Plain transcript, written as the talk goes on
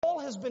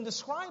has been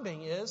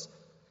describing is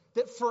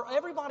that for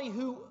everybody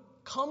who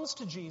comes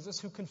to Jesus,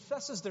 who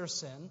confesses their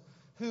sin,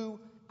 who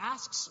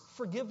asks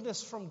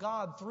forgiveness from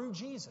God through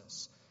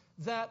Jesus,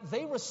 that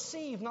they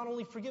receive not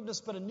only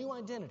forgiveness but a new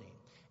identity.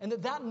 And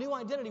that new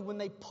identity, when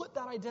they put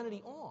that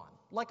identity on,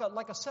 like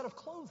a set of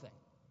clothing,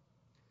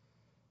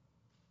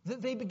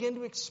 that they begin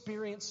to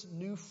experience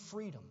new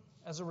freedom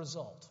as a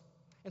result.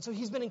 And so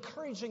he's been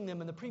encouraging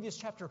them in the previous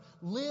chapter,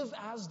 live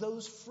as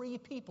those free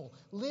people.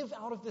 Live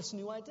out of this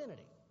new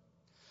identity.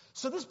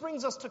 So this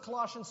brings us to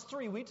Colossians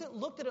 3. We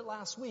looked at it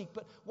last week,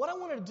 but what I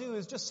wanted to do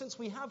is just since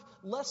we have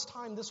less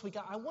time this week,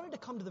 I wanted to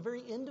come to the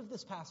very end of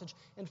this passage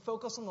and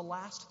focus on the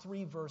last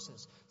 3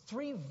 verses.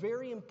 3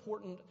 very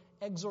important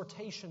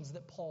exhortations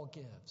that Paul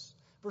gives.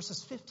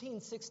 Verses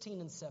 15,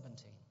 16, and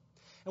 17.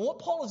 And what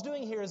Paul is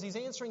doing here is he's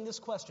answering this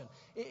question.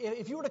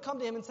 If you were to come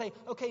to him and say,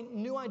 okay,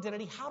 new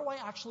identity, how do I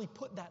actually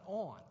put that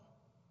on?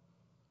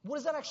 What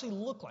does that actually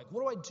look like?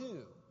 What do I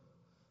do?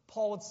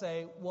 Paul would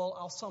say, well,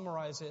 I'll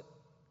summarize it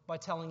by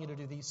telling you to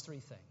do these 3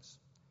 things.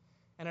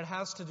 And it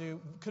has to do,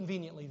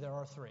 conveniently, there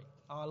are 3.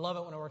 I love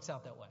it when it works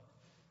out that way.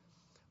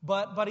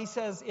 But he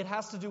says it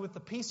has to do with the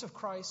peace of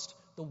Christ,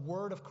 the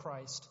word of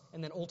Christ,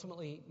 and then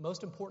ultimately,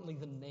 most importantly,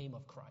 the name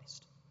of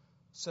Christ.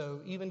 So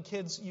even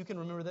kids, you can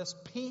remember this.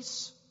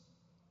 Peace,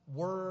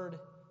 word,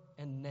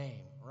 and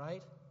name,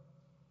 right?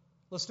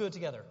 Let's do it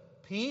together.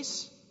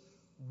 Peace,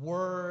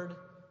 word,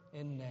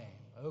 and name.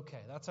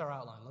 Okay, that's our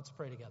outline. Let's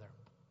pray together.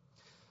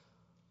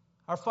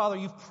 Our Father,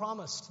 you've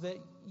promised that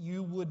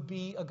you would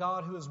be a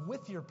God who is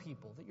with your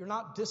people, that you're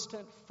not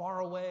distant, far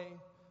away,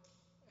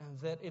 and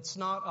that it's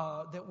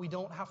not that we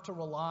don't have to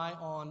rely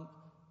on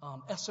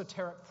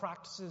esoteric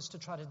practices to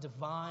try to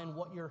divine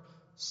what you're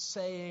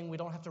saying. We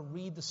don't have to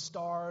read the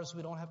stars.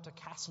 We don't have to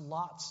cast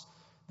lots.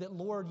 That,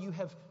 Lord, you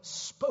have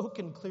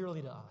spoken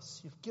clearly to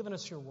us. You've given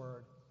us your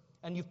word,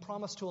 and you've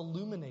promised to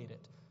illuminate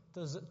it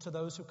to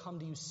those who come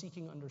to you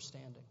seeking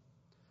understanding,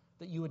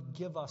 that you would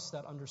give us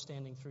that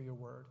understanding through your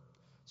word.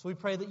 So we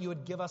pray that you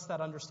would give us that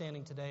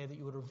understanding today, that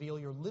you would reveal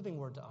your living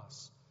word to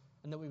us,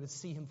 and that we would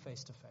see him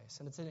face to face.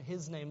 And it's in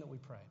his name that we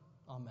pray.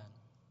 Amen.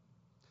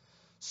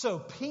 So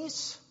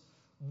peace,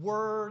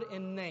 word,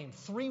 and name.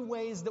 3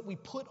 ways that we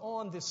put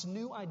on this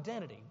new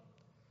identity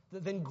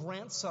that then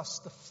grants us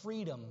the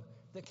freedom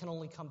that can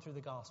only come through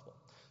the gospel.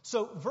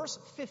 So verse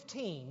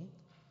 15,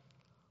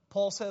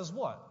 Paul says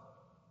what?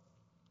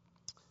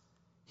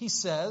 He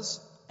says,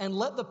 and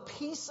let the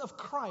peace of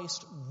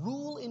Christ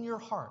rule in your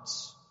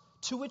hearts,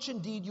 to which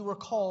indeed you were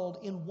called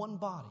in one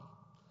body,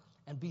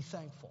 and be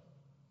thankful.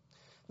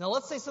 Now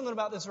let's say something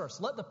about this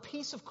verse. Let the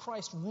peace of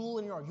Christ rule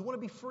in your heart. You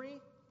want to be free?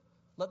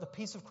 Let the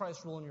peace of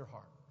Christ rule in your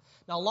heart.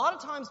 Now a lot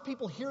of times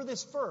people hear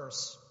this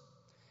verse,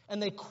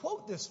 and they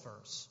quote this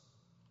verse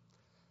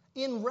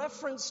in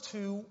reference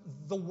to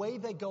the way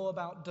they go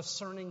about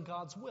discerning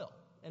God's will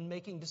and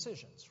making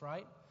decisions,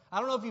 right? I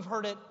don't know if you've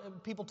heard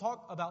people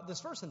talk about this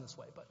verse in this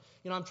way, but,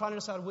 I'm trying to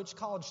decide which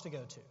college to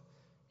go to.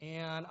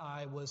 And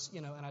I was,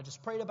 and I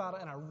just prayed about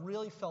it, and I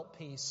really felt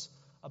peace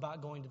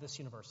about going to this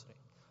university.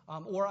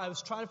 Or I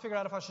was trying to figure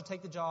out if I should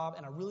take the job,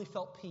 and I really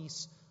felt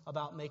peace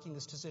about making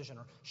this decision.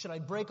 Or should I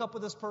break up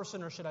with this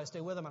person, or should I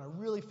stay with them? And I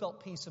really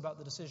felt peace about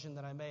the decision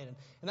that I made. And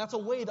that's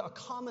a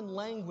common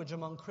language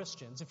among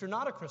Christians. If you're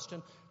not a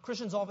Christian,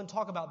 Christians often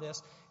talk about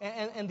this.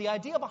 And the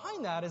idea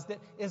behind that is that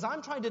as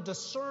I'm trying to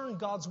discern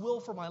God's will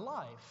for my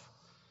life,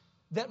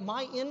 that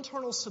my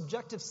internal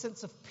subjective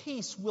sense of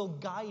peace will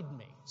guide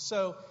me.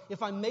 So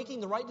if I'm making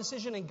the right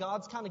decision and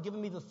God's kind of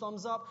giving me the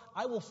thumbs up,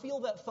 I will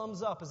feel that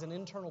thumbs up as an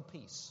internal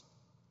peace.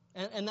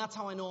 And that's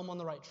how I know I'm on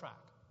the right track.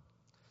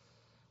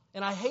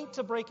 And I hate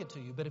to break it to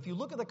you, but if you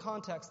look at the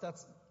context, that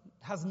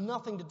has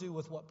nothing to do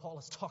with what Paul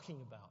is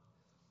talking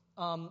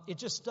about. It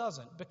just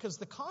doesn't, because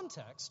the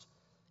context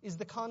is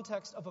the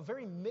context of a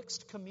very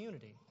mixed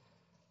community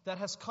that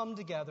has come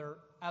together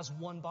as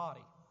one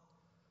body.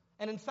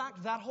 And in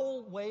fact, that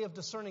whole way of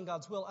discerning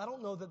God's will, I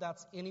don't know that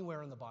that's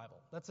anywhere in the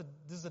Bible. This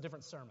is a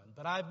different sermon,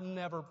 but I've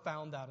never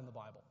found that in the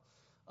Bible.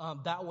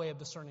 That way of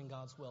discerning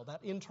God's will,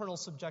 that internal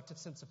subjective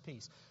sense of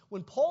peace.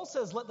 When Paul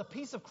says, let the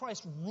peace of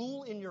Christ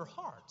rule in your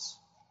hearts,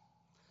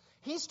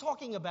 he's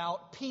talking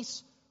about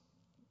peace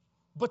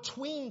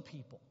between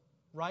people,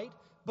 right?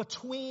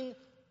 Between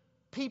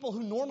people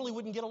who normally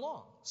wouldn't get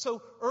along.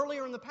 So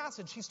earlier in the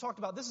passage, he's talked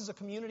about this is a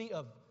community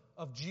of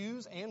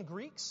Jews and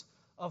Greeks,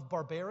 of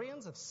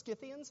barbarians, of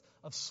Scythians,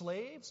 of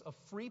slaves, of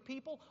free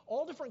people,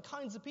 all different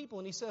kinds of people.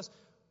 And he says,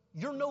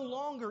 you're no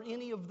longer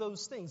any of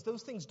those things.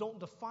 Those things don't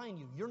define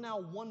you. You're now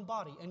one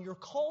body, and you're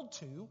called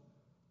to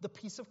the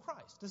peace of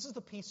Christ. This is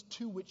the peace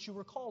to which you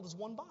were called as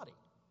one body.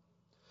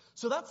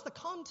 So that's the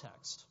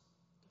context.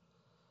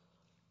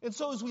 And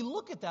so as we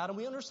look at that and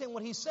we understand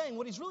what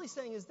he's really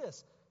saying is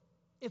this.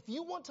 If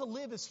you want to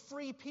live as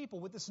free people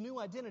with this new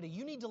identity,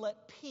 you need to let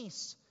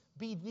peace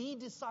be the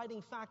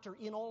deciding factor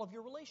in all of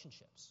your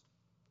relationships.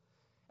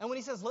 And when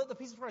he says, let the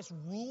peace of Christ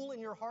rule in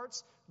your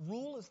hearts,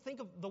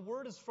 the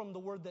word is from the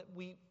word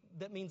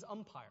that means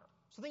umpire.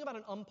 So think about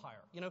an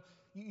umpire.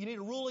 You need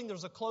a ruling,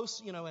 there's a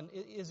close, and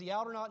is he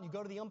out or not? And you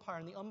go to the umpire,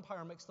 and the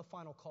umpire makes the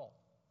final call.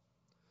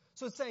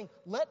 So it's saying,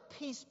 let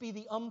peace be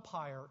the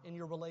umpire in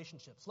your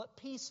relationships. Let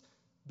peace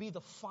be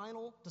the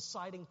final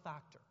deciding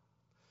factor.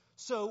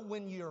 So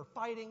when you're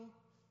fighting,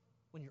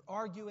 when you're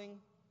arguing,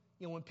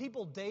 when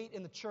people date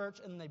in the church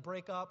and then they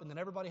break up and then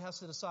everybody has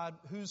to decide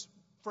whose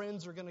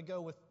friends are going to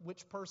go with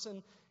which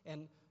person,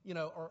 and,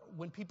 or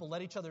when people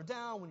let each other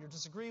down, when you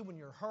disagree, when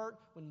you're hurt,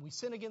 when we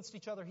sin against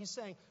each other, he's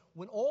saying,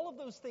 when all of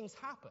those things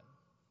happen,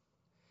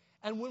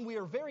 and when we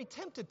are very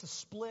tempted to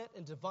split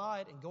and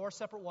divide and go our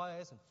separate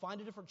ways and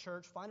find a different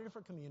church, find a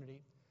different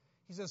community,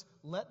 he says,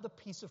 let the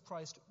peace of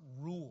Christ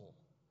rule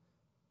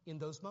in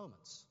those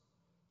moments.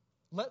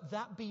 Let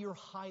that be your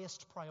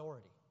highest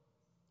priority.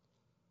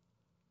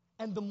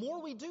 And the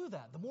more we do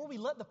that, the more we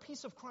let the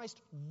peace of Christ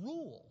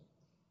rule,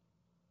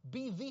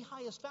 be the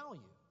highest value,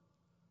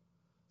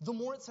 the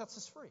more it sets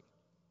us free.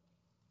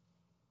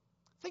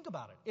 Think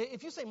about it.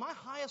 If you say, my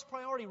highest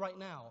priority right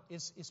now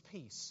is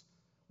peace,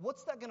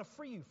 what's that going to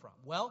free you from?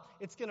 Well,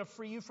 it's going to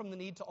free you from the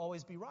need to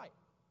always be right.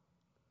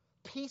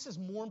 Peace is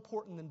more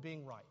important than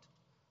being right,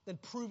 than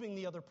proving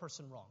the other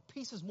person wrong.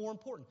 Peace is more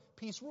important.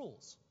 Peace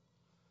rules.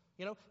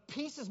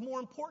 Peace is more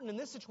important in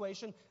this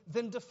situation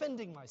than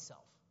defending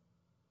myself.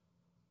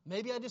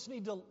 Maybe I just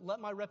need to let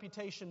my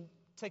reputation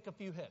take a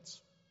few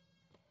hits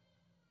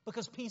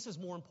because peace is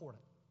more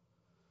important,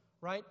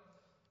 right?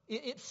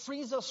 It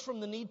frees us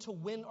from the need to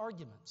win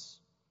arguments.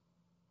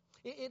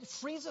 It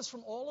frees us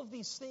from all of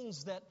these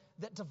things that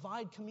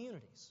divide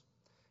communities.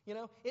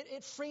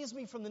 It frees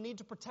me from the need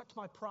to protect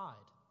my pride,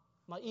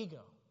 my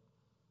ego,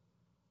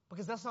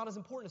 because that's not as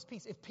important as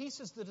peace. If peace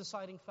is the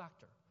deciding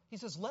factor, he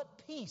says, let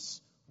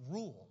peace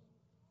rule.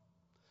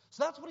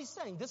 So that's what he's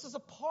saying. This is a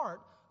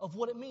part of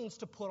what it means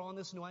to put on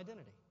this new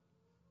identity.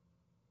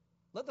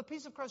 Let the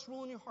peace of Christ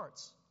rule in your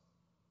hearts.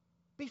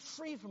 Be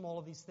free from all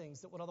of these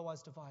things that would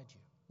otherwise divide you.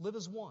 Live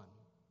as one.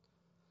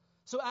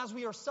 So as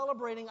we are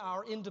celebrating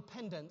our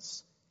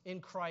independence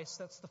in Christ,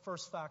 that's the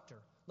first factor.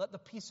 Let the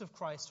peace of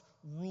Christ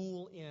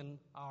rule in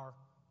our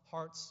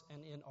hearts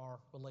and in our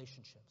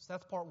relationships.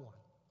 That's part one.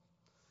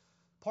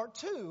 Part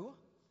two,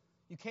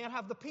 you can't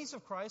have the peace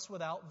of Christ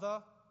without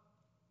the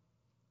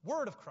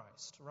Word of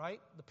Christ, right?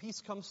 The peace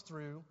comes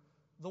through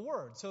the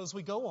Word. So as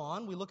we go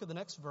on, we look at the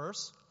next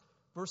verse,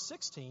 verse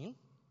 16.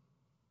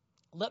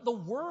 Let the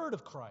Word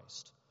of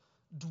Christ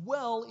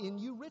dwell in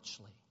you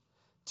richly,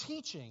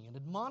 teaching and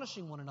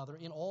admonishing one another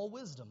in all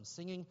wisdom,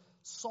 singing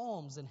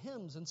psalms and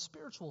hymns and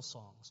spiritual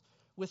songs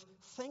with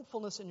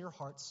thankfulness in your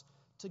hearts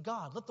to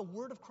God. Let the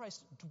Word of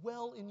Christ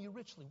dwell in you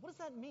richly. What does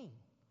that mean?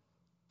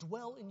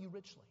 Dwell in you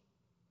richly.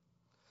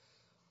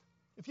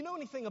 If you know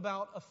anything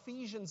about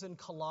Ephesians and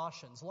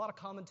Colossians, a lot of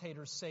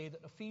commentators say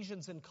that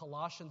Ephesians and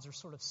Colossians are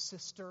sort of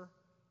sister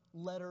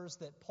letters,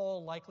 that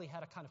Paul likely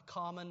had a kind of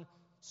common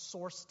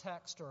source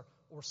text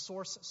or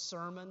source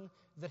sermon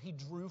that he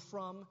drew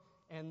from,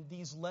 and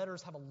these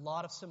letters have a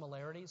lot of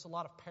similarities, a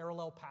lot of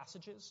parallel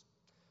passages.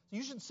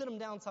 You should sit them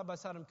down side by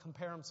side and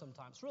compare them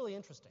sometime. It's really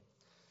interesting.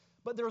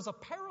 But there's a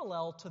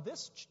parallel to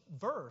this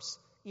verse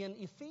in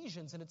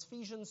Ephesians, and it's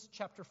Ephesians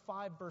chapter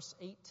 5, verse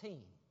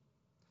 18.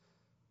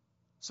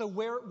 So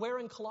where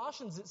in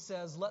Colossians it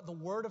says, let the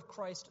word of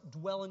Christ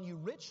dwell in you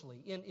richly,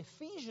 in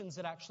Ephesians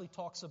it actually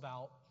talks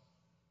about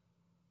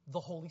the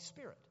Holy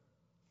Spirit.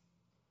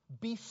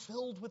 Be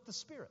filled with the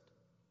Spirit.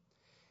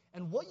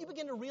 And what you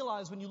begin to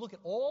realize when you look at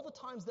all the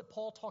times that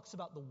Paul talks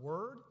about the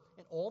Word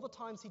and all the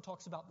times he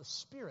talks about the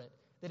Spirit,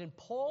 that in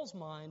Paul's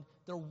mind,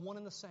 they're one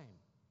and the same.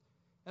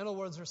 In other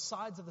words, they're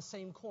sides of the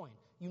same coin.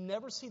 You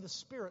never see the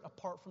Spirit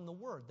apart from the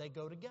Word. They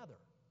go together.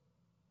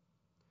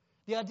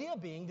 The idea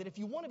being that if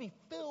you want to be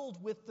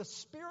filled with the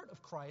Spirit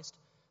of Christ,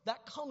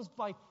 that comes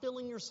by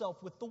filling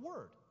yourself with the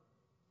Word.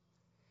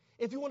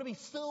 If you want to be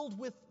filled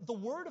with the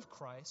Word of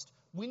Christ,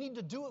 we need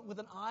to do it with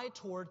an eye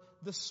toward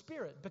the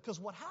Spirit, because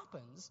what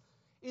happens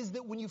is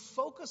that when you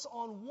focus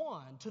on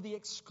one to the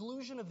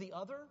exclusion of the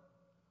other,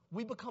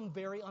 we become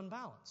very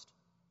unbalanced.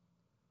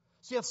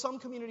 So you have some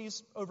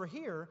communities over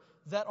here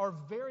that are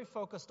very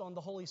focused on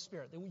the Holy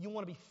Spirit. You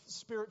want to be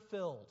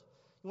Spirit-filled.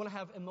 You want to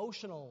have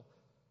emotional,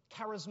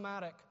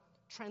 charismatic,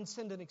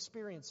 transcendent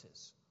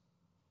experiences.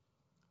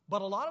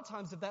 But a lot of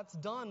times, if that's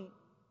done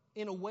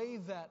in a way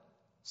that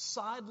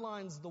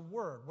sidelines the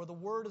Word, where the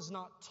Word is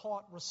not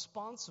taught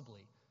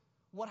responsibly,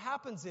 what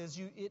happens is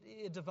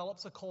it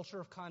develops a culture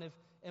of kind of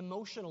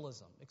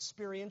emotionalism,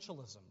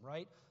 experientialism,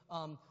 right?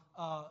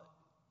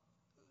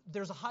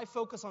 There's a high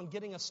focus on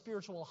getting a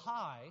spiritual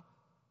high,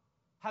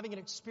 having an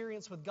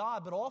experience with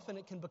God, but often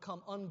it can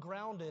become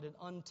ungrounded and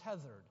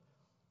untethered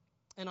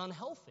and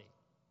unhealthy.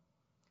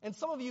 And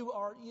some of you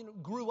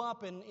grew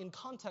up in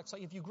context,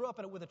 like if you grew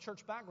up with a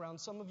church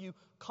background, some of you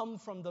come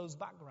from those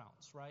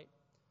backgrounds, right?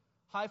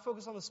 High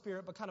focus on the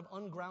Spirit, but kind of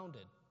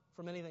ungrounded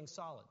from anything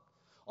solid.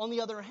 On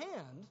the other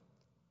hand,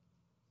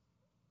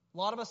 a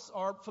lot of us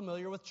are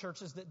familiar with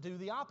churches that do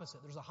the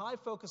opposite. There's a high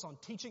focus on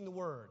teaching the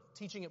Word,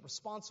 teaching it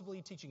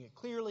responsibly, teaching it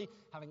clearly,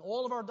 having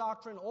all of our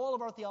doctrine, all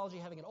of our theology,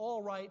 having it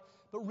all right,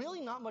 but really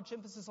not much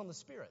emphasis on the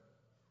Spirit.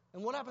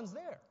 And what happens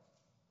there?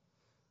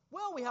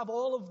 Well, we have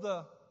all of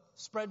the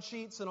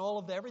spreadsheets and all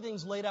of the,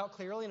 everything's laid out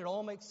clearly and it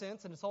all makes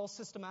sense and it's all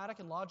systematic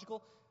and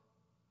logical,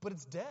 but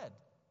it's dead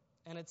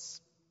and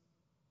it's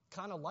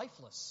kind of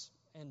lifeless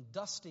and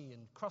dusty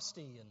and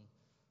crusty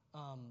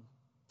and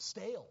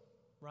stale,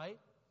 right?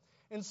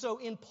 And so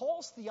in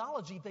Paul's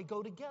theology, they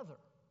go together.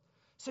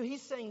 So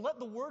he's saying, let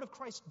the word of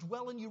Christ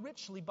dwell in you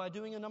richly by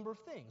doing a number of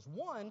things.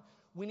 One,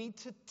 we need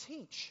to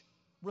teach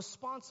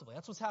responsibly.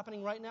 That's what's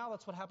happening right now.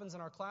 That's what happens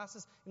in our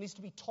classes. It needs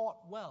to be taught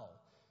well.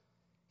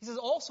 He says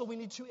also we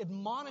need to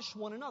admonish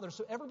one another.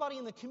 So everybody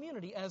in the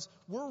community, as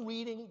we're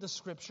reading the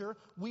Scripture,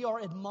 we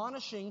are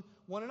admonishing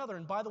one another.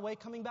 And by the way,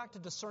 coming back to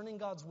discerning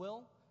God's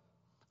will,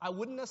 I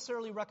wouldn't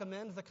necessarily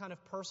recommend the kind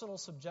of personal,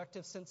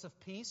 subjective sense of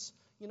peace,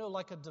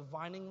 like a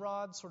divining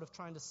rod, sort of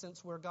trying to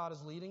sense where God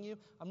is leading you.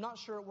 I'm not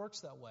sure it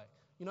works that way.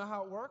 You know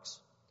how it works?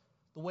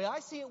 The way I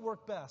see it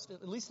work best,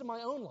 at least in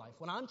my own life,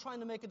 when I'm trying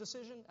to make a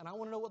decision and I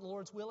want to know what the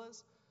Lord's will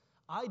is,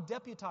 I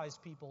deputize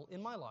people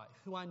in my life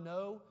who I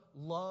know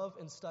love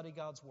and study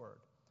God's Word.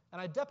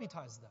 And I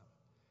deputize them.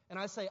 And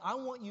I say, I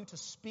want you to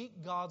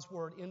speak God's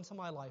Word into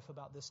my life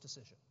about this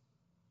decision.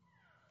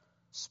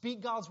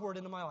 Speak God's Word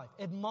into my life.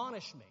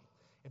 Admonish me.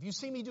 If you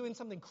see me doing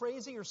something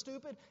crazy or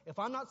stupid, if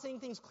I'm not seeing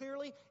things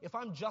clearly, if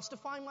I'm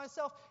justifying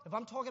myself, if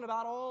I'm talking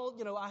about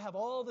I have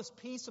all this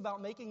peace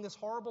about making this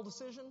horrible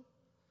decision,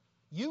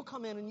 you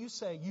come in and you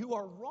say, you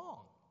are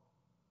wrong.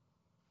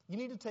 You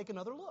need to take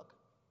another look.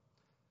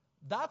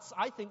 That's,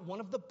 I think,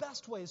 one of the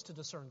best ways to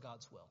discern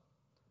God's will.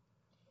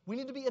 We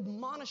need to be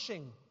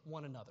admonishing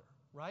one another,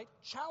 right?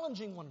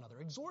 Challenging one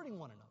another, exhorting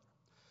one another.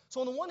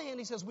 So on the one hand,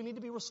 he says we need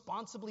to be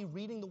responsibly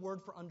reading the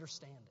Word for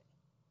understanding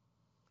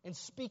and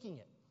speaking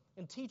it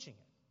and teaching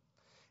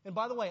it. And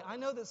by the way, I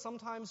know that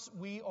sometimes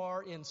we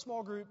are in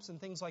small groups and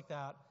things like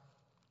that,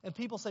 and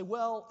people say,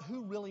 well,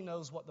 who really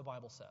knows what the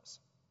Bible says?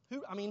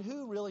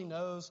 Who really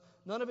knows?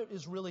 None of it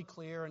is really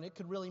clear, and it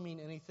could really mean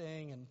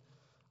anything,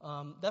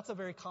 and that's a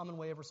very common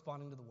way of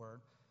responding to the Word.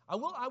 I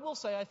will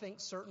say I think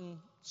certain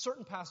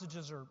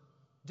passages are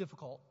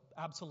difficult,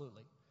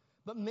 absolutely.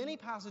 But many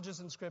passages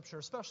in Scripture,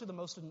 especially the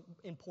most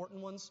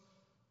important ones,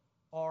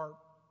 are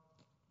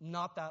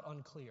not that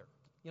unclear.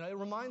 It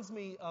reminds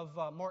me of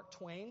Mark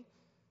Twain,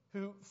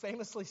 who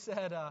famously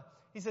said, a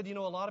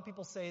lot of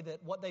people say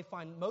that what they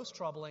find most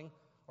troubling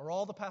are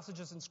all the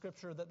passages in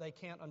Scripture that they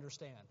can't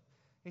understand.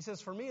 He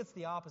says, for me, it's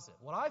the opposite.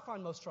 What I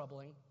find most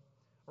troubling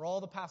are all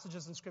the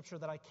passages in Scripture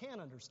that I can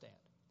understand.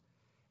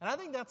 And I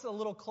think that's a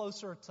little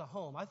closer to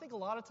home. I think a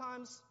lot of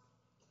times,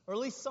 or at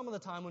least some of the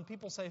time, when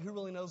people say, who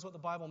really knows what the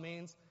Bible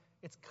means,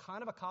 it's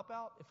kind of a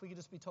cop-out, if we could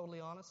just be totally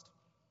honest.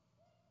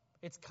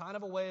 It's kind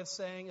of a way of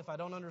saying, if I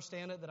don't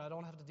understand it, then I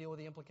don't have to deal with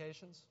the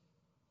implications.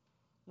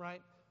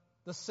 Right?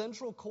 The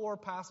central core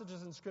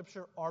passages in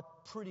Scripture are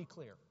pretty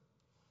clear.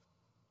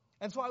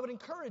 And so I would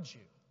encourage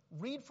you,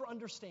 read for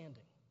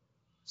understanding.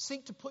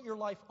 Seek to put your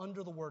life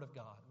under the Word of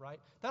God, right?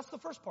 That's the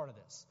first part of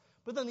this.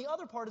 But then the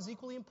other part is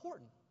equally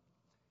important.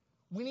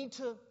 We need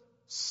to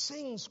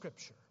sing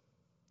Scripture.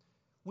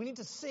 We need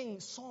to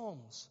sing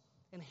psalms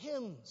and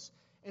hymns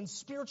and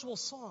spiritual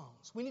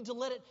songs. We need to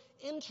let it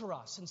enter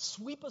us and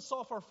sweep us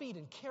off our feet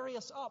and carry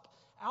us up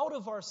out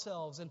of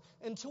ourselves and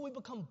until we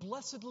become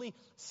blessedly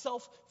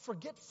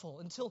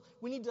self-forgetful. Until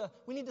we need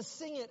to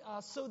sing it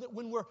so that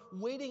when we're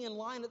waiting in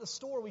line at the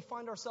store, we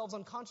find ourselves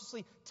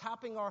unconsciously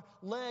tapping our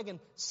leg and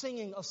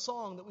singing a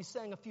song that we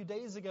sang a few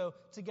days ago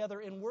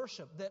together in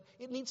worship. That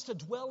it needs to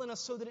dwell in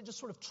us so that it just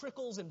sort of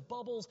trickles and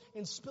bubbles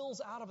and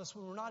spills out of us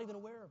when we're not even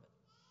aware of it.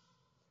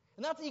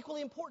 And that's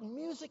equally important.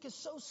 Music is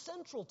so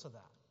central to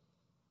that.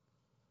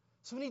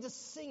 So we need to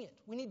sing it.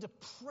 We need to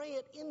pray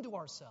it into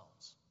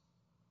ourselves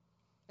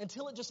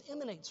until it just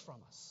emanates from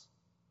us.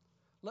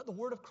 Let the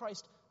Word of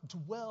Christ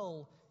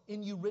dwell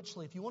in you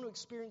richly. If you want to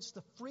experience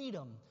the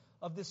freedom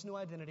of this new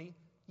identity,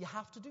 you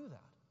have to do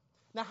that.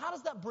 Now, how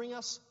does that bring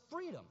us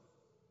freedom?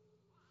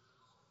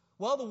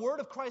 Well, the Word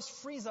of Christ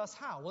frees us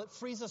how? Well, it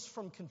frees us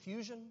from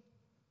confusion.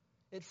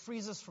 It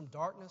frees us from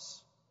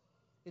darkness.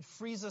 It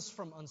frees us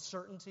from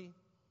uncertainty.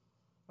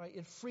 Right?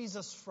 It frees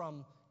us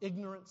from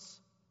ignorance.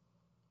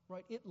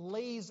 Right? It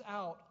lays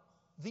out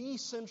the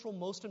central,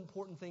 most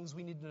important things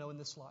we need to know in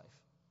this life.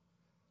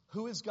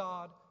 Who is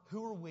God?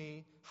 Who are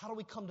we? How do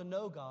we come to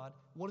know God?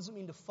 What does it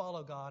mean to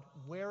follow God?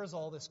 Where is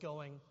all this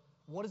going?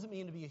 What does it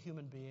mean to be a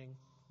human being?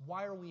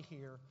 Why are we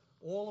here?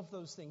 All of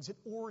those things. It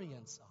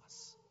orients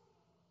us.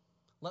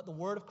 Let the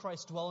Word of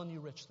Christ dwell in you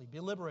richly. Be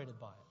liberated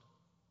by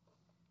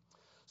it.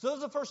 So those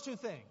are the first two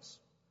things.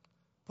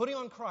 Putting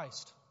on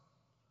Christ.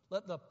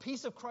 Let the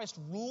peace of Christ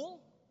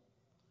rule.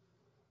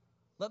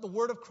 Let the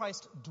Word of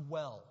Christ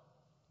dwell.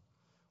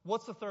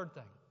 What's the third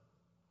thing?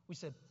 We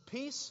said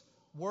peace,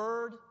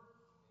 Word,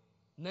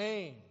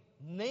 name.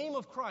 Name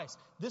of Christ.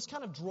 This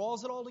kind of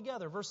draws it all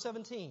together. Verse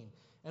 17.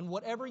 And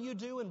whatever you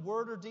do in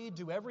word or deed,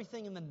 do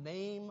everything in the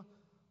name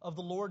of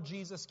the Lord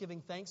Jesus,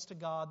 giving thanks to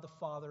God the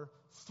Father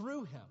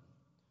through Him.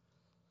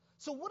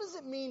 So what does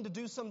it mean to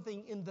do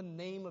something in the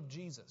name of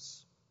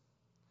Jesus?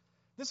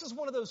 This is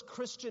one of those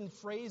Christian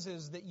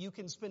phrases that you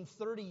can spend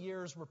 30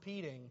 years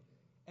repeating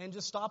and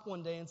just stop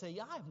one day and say,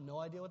 yeah, I have no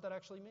idea what that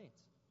actually means.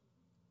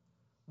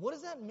 What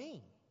does that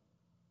mean?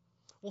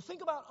 Well,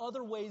 think about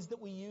other ways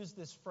that we use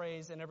this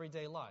phrase in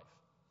everyday life.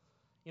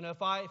 You know,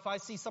 if I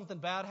see something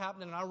bad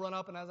happening and I run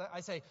up and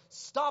I say,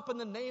 "Stop in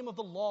the name of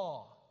the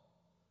law,"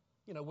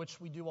 you know, which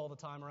we do all the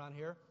time around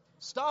here.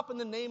 Stop in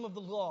the name of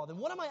the law. Then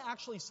what am I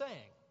actually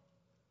saying?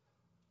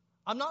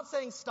 I'm not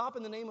saying stop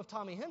in the name of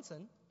Tommy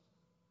Henson.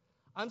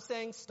 I'm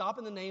saying stop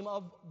in the name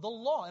of the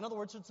law. In other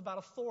words, it's about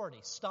authority.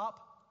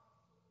 Stop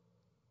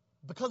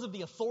because of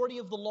the authority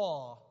of the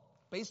law.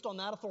 Based on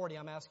that authority,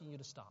 I'm asking you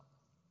to stop,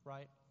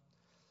 right?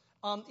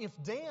 If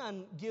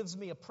Dan gives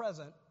me a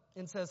present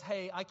and says,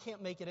 "Hey, I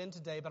can't make it in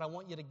today, but I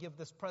want you to give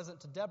this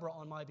present to Deborah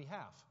on my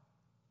behalf."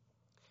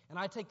 And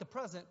I take the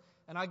present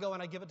and I go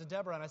and I give it to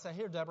Deborah and I say,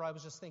 "Here, Deborah, I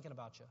was just thinking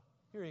about you.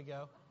 Here you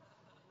go."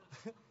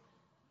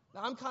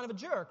 Now, I'm kind of a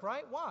jerk,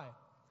 right? Why?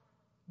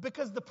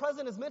 Because the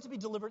present is meant to be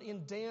delivered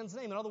in Dan's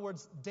name. In other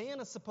words, Dan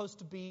is supposed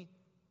to be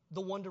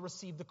the one to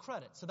receive the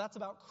credit. So that's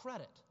about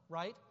credit,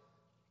 right?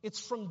 It's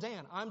from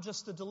Dan. I'm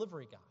just the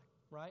delivery guy,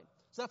 right?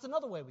 So that's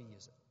another way we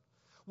use it.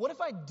 What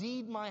if I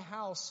deed my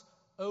house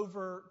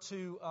over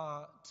to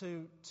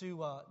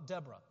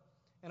Deborah,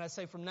 and I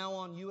say, "From now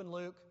on, you and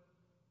Luke,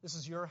 this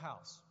is your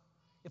house"?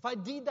 If I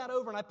deed that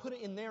over and I put it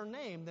in their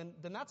name,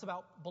 then that's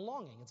about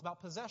belonging. It's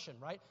about possession,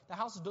 right? The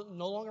house is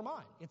no longer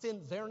mine. It's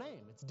in their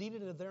name. It's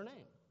deeded in their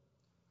name.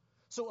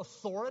 So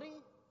authority,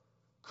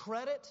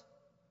 credit,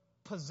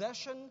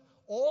 possession,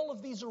 all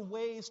of these are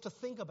ways to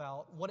think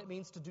about what it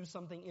means to do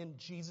something in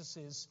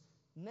Jesus'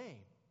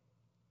 name.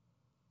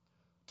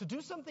 To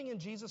do something in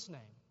Jesus'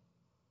 name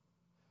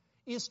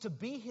is to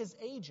be his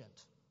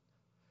agent,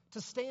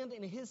 to stand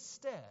in his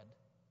stead,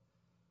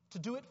 to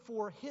do it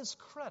for his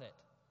credit,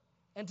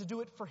 and to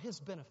do it for his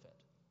benefit.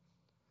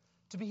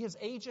 To be his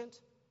agent,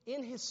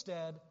 in his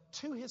stead,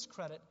 to his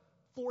credit,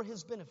 for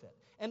his benefit.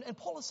 And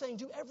Paul is saying,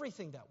 do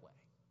everything that way.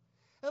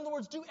 In other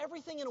words, do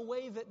everything in a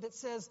way that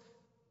says,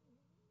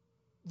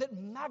 that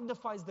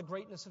magnifies the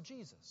greatness of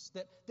Jesus,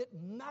 that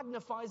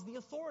magnifies the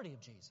authority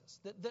of Jesus,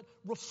 that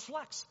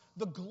reflects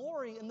the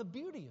glory and the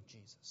beauty of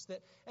Jesus.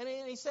 And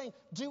he's saying,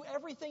 do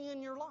everything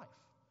in your life.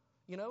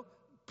 You know,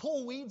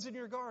 pull weeds in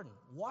your garden,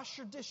 wash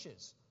your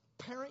dishes,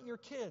 parent your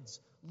kids,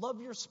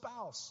 love your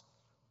spouse,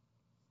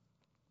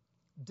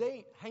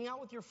 date, hang out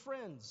with your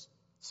friends,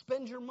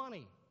 spend your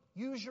money,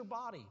 use your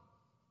body,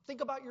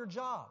 think about your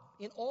job.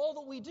 In all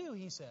that we do,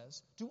 he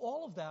says, do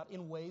all of that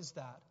in ways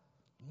that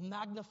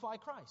magnify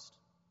Christ.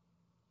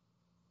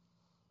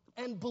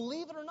 And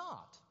believe it or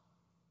not,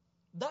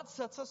 that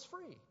sets us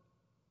free.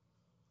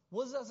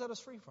 What does that set us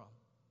free from?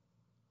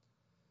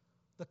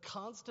 The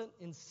constant,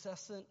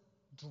 incessant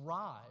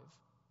drive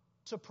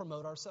to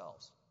promote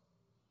ourselves,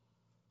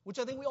 which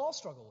I think we all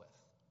struggle with.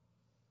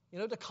 You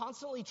know, to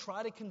constantly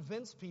try to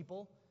convince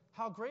people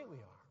how great we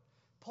are.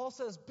 Paul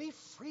says, be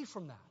free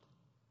from that.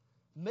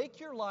 Make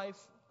your life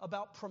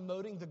about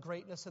promoting the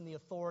greatness and the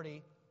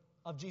authority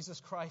of Jesus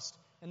Christ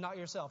and not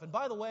yourself. And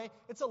by the way,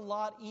 it's a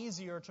lot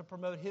easier to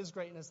promote his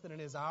greatness than it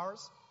is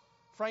ours.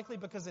 Frankly,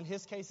 because in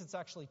his case, it's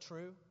actually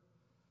true.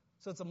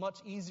 So it's a much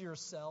easier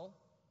sell.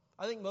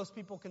 I think most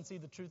people can see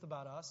the truth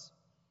about us.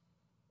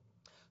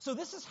 So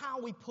this is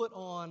how we put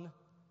on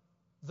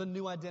the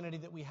new identity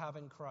that we have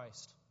in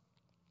Christ.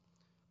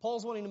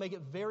 Paul's wanting to make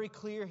it very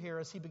clear here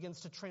as he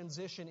begins to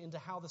transition into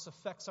how this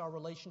affects our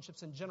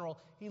relationships in general.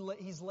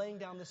 He's laying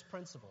down this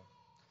principle.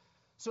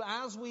 So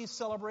as we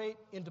celebrate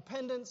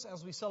independence,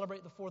 as we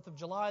celebrate the 4th of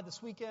July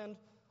this weekend,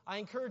 I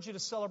encourage you to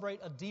celebrate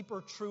a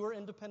deeper, truer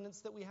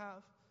independence that we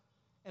have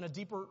and a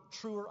deeper,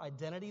 truer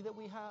identity that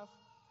we have,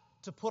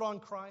 to put on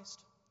Christ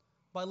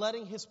by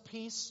letting his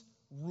peace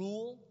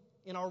rule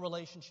in our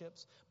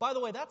relationships. By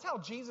the way, that's how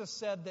Jesus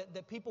said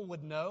that people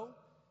would know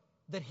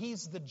that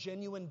he's the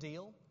genuine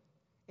deal.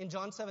 In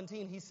John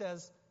 17, he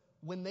says,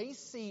 when they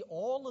see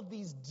all of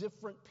these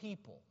different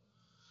people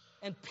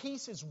and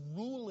peace is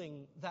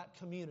ruling that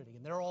community,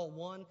 and they're all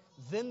one,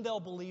 then they'll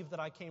believe that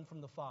I came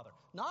from the Father.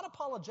 Not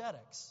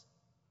apologetics,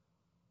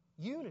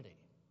 unity.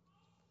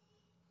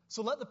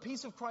 So let the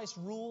peace of Christ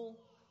rule,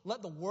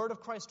 let the word of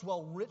Christ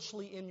dwell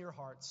richly in your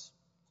hearts,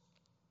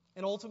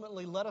 and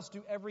ultimately let us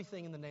do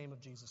everything in the name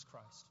of Jesus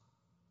Christ.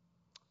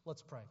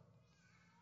 Let's pray.